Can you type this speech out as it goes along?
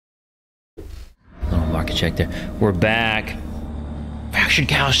market check there. We're back. Fractured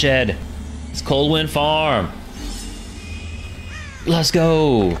cowshed. It's Cold Wind Farm. Let's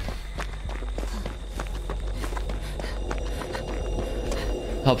go.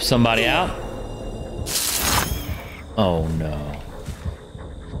 Help somebody out. Oh no.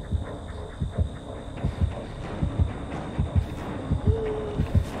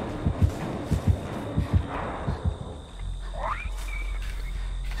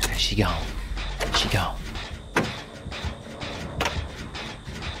 There she go. There she go.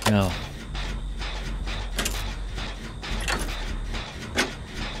 No.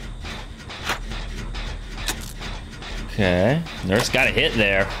 Okay. Nurse got a hit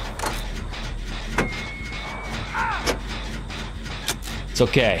there. It's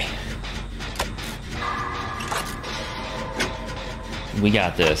okay. We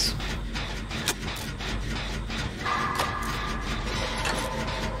got this.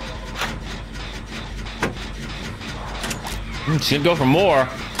 She's gonna go for more.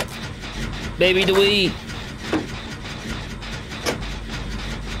 Baby, do we?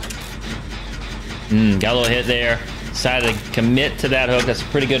 Got a little hit there. Decided to commit to that hook. That's a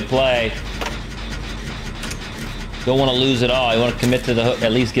pretty good play. Don't want to lose it all. You want to commit to the hook,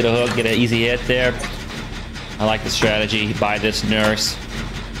 at least get a hook, get an easy hit there. I like the strategy by this nurse.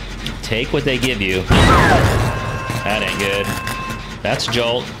 Take what they give you. That ain't good. That's a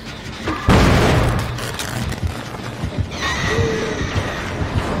jolt.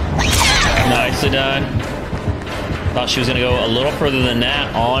 Nicely done. Thought she was going to go a little further than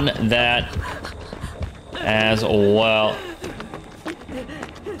that on that as well.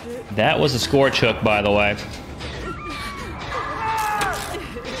 That was a scorch hook, by the way.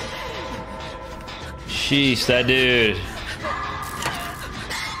 Sheesh, that dude.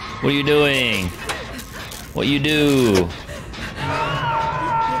 What are you doing? What you do?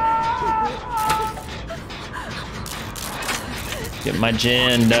 Get my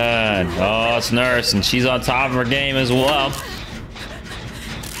gen done. Oh, it's Nurse, and she's on top of her game as well.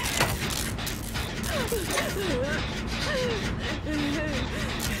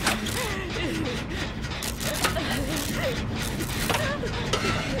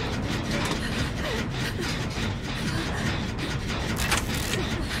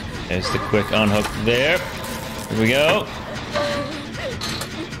 There's the quick unhook there. Here we go.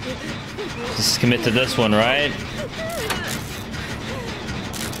 Just commit to this one, right?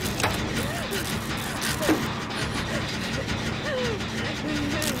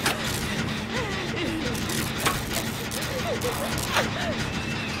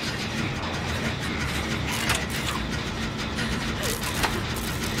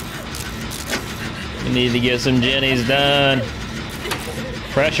 We need to get some jennies done.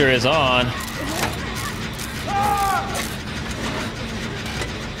 Pressure is on.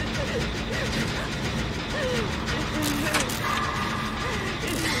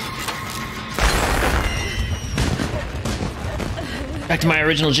 Back to my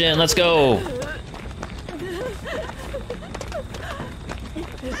original gen. Let's go.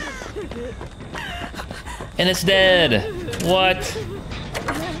 And it's dead. What?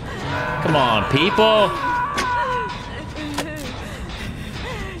 Come on, people.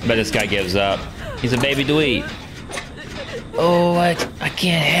 I bet this guy gives up. He's a baby to eat. Oh, I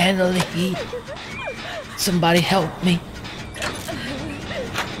can't handle the heat. Somebody help me.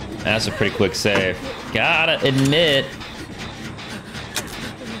 That's a pretty quick save. Gotta admit.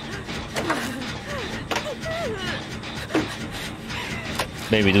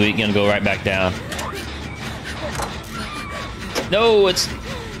 Baby Dweet gonna go right back down. No, it's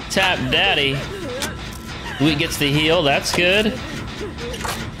Tap Daddy. Dweet gets the heal. That's good.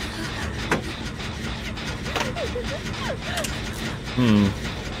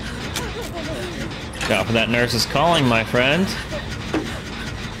 Out for that nurse is calling, my friend.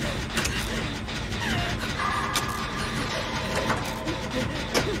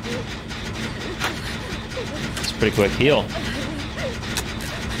 It's a pretty quick heal.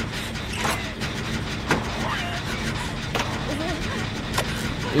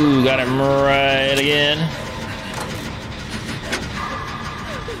 Ooh, got him right again.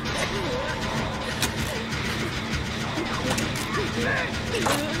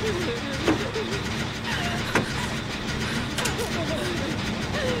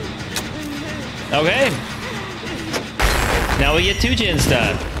 Okay. Now we get 2 gens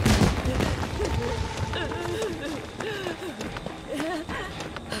done.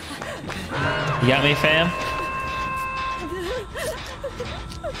 You got me, fam?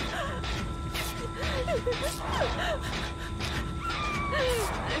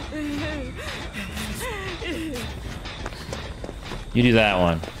 You do that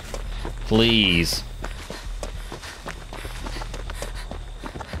one. Please.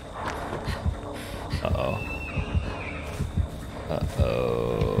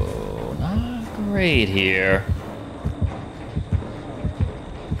 Oh, not great here.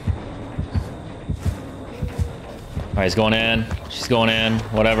 All right, he's going in. She's going in.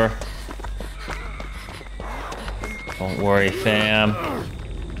 Whatever. Don't worry, fam.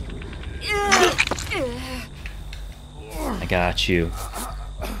 I got you.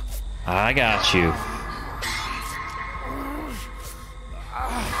 I got you.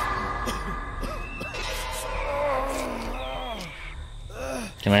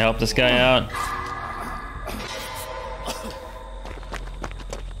 Can I help this guy out?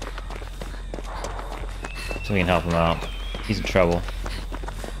 So we can help him out. He's in trouble.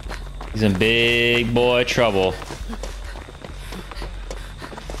 He's in big boy trouble.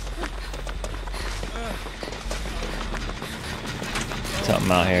 Let's help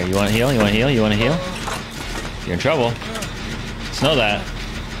him out here. You want to heal? You want to heal? You want to heal? You're in trouble. Just know that.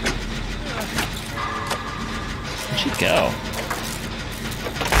 Where'd she go?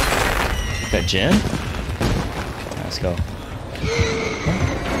 That Jen? Right, let's go.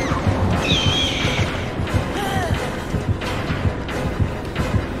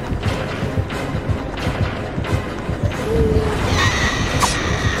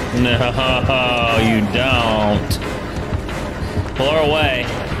 No, you don't. Pull her away.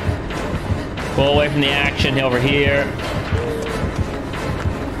 Pull away from the action over here.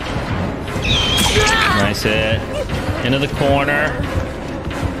 Nice hit. Into the corner.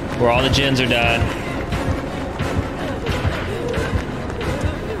 Where all the gens are done.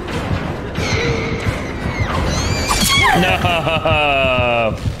 No!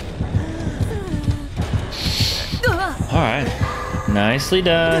 Alright. Nicely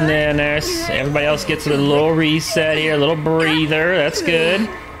done there, nurse. Everybody else gets a little reset here, a little breather. That's good.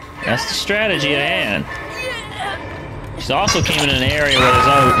 That's the strategy at hand. She's also came in an area where there's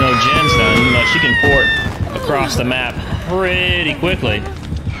no gens done, even though she can port across the map pretty quickly.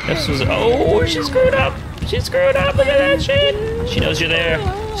 This was, oh, she screwed up. She screwed up. Look at that shit. She knows you're there.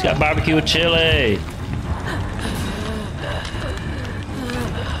 She's got barbecue with chili.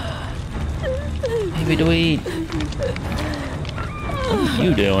 Maybe to eat. What are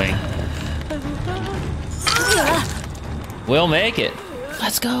you doing? We'll make it.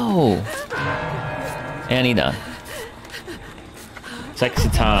 Let's go. And he done. Sexy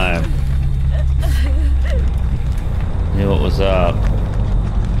time. Knew what was up.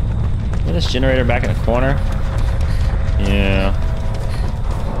 Is this generator back in the corner? Yeah.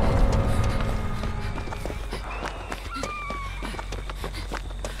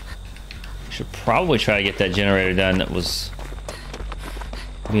 Should probably try to get that generator done that was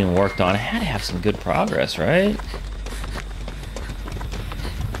being worked on. It had to have some good progress, right?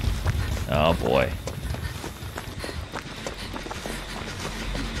 Oh boy.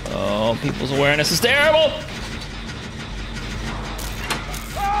 Oh, people's awareness is terrible!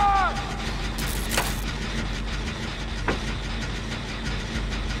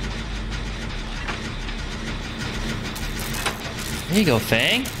 There you go,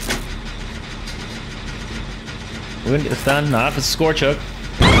 Fang. We're gonna get this done. Not if it's a scorch hook.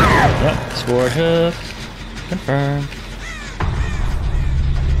 Yep, scorch hook. Confirmed.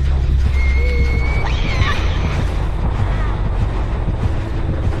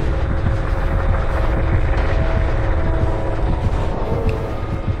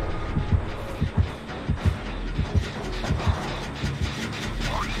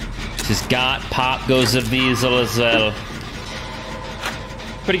 She's got pop goes the Diesel as well.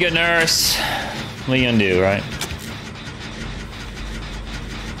 Pretty good, nurse. What are you gonna do, right?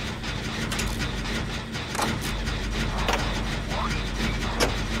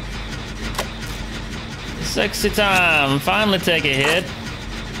 Sexy time. Finally take a hit.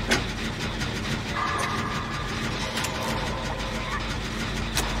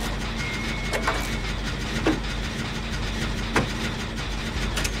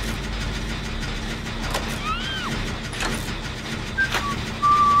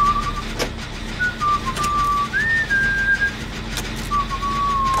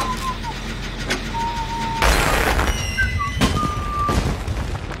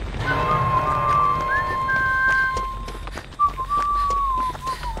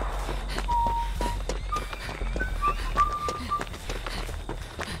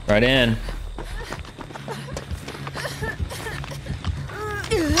 Right in.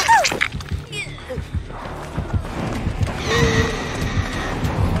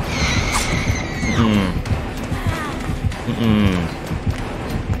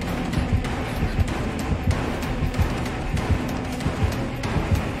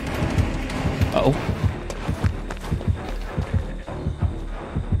 Uh-oh.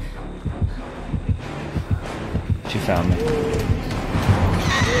 She found me.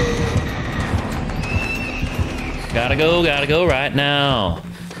 Gotta go right now.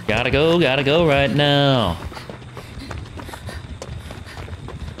 Gotta go right now.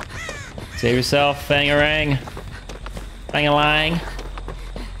 Save yourself, Fangarang. Fangalang.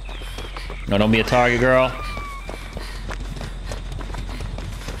 No, don't be a target, girl.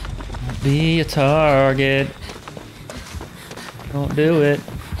 Don't be a target. Don't do it.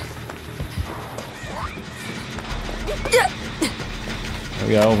 There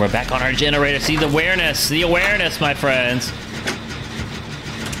we go. We're back on our generator. See the awareness. The awareness, my friends.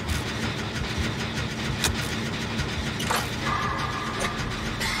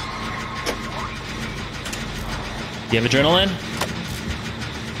 Do you have adrenaline?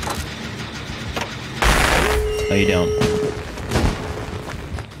 No, you don't.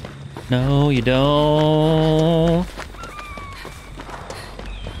 No, you don't.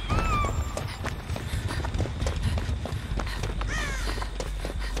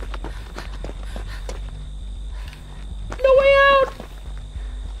 No way out.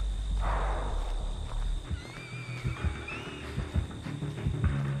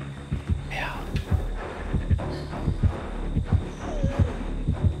 Yeah.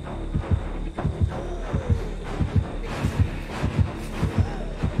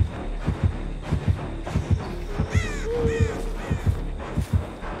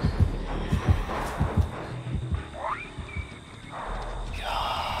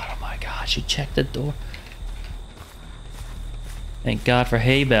 She checked the door. Thank God for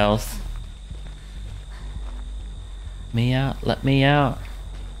hay bales. Me out. Let me out.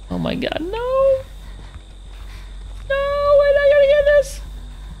 Oh my God, no. No, we're not gonna get this.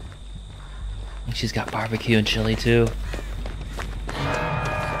 I think she's got barbecue and chili too.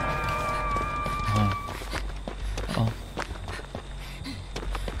 Oh.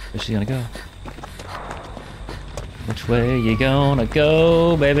 Where's she gonna go? Which way you gonna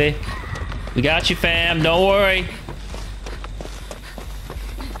go, baby? We got you, fam. Don't worry.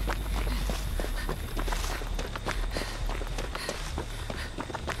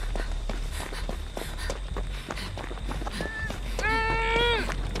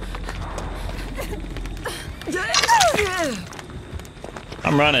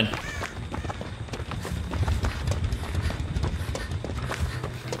 I'm running.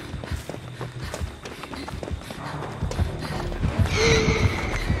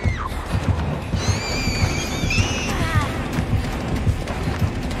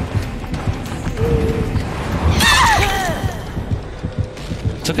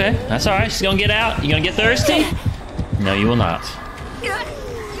 It's okay. That's all right. She's gonna get out. You gonna get thirsty? No, you will not.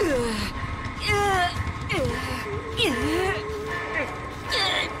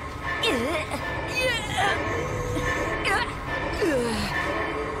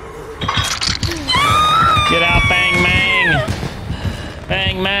 Get out, bang, mang.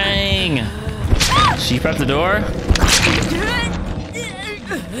 Bang, mang. She prepped the door?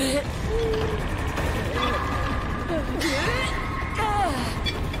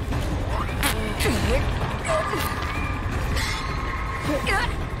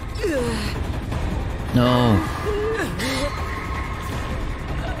 No.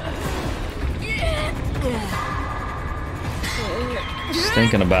 Just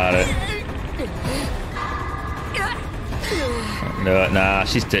thinking about it. No, nah,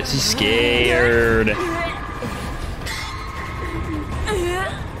 she's scared.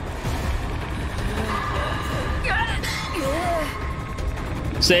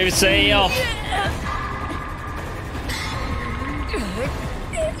 Save yourself.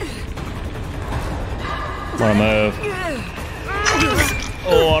 What a move.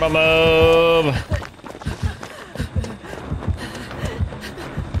 Oh, what a move.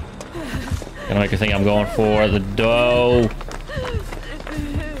 Gonna make her think I'm going for the dough.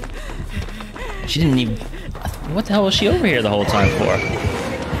 She didn't even... What the hell was she over here the whole time for?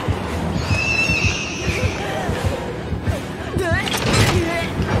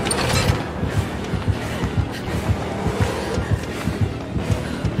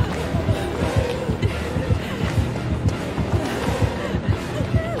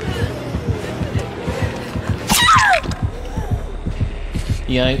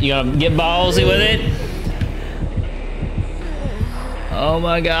 You gonna get ballsy with it? Oh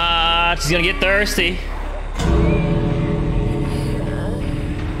my God, she's gonna get thirsty.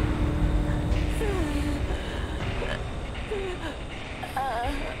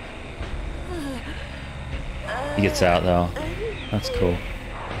 He gets out though. That's cool.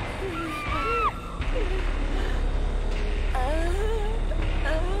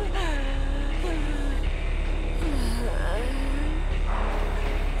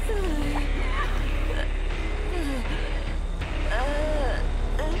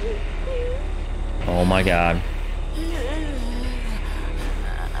 Oh my God.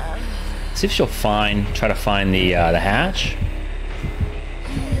 See if she'll try to find the hatch.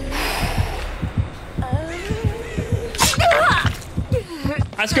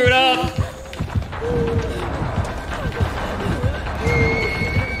 I screwed up.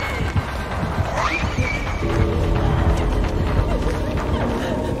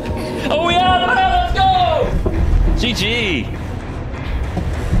 Oh yeah, let's go! GG.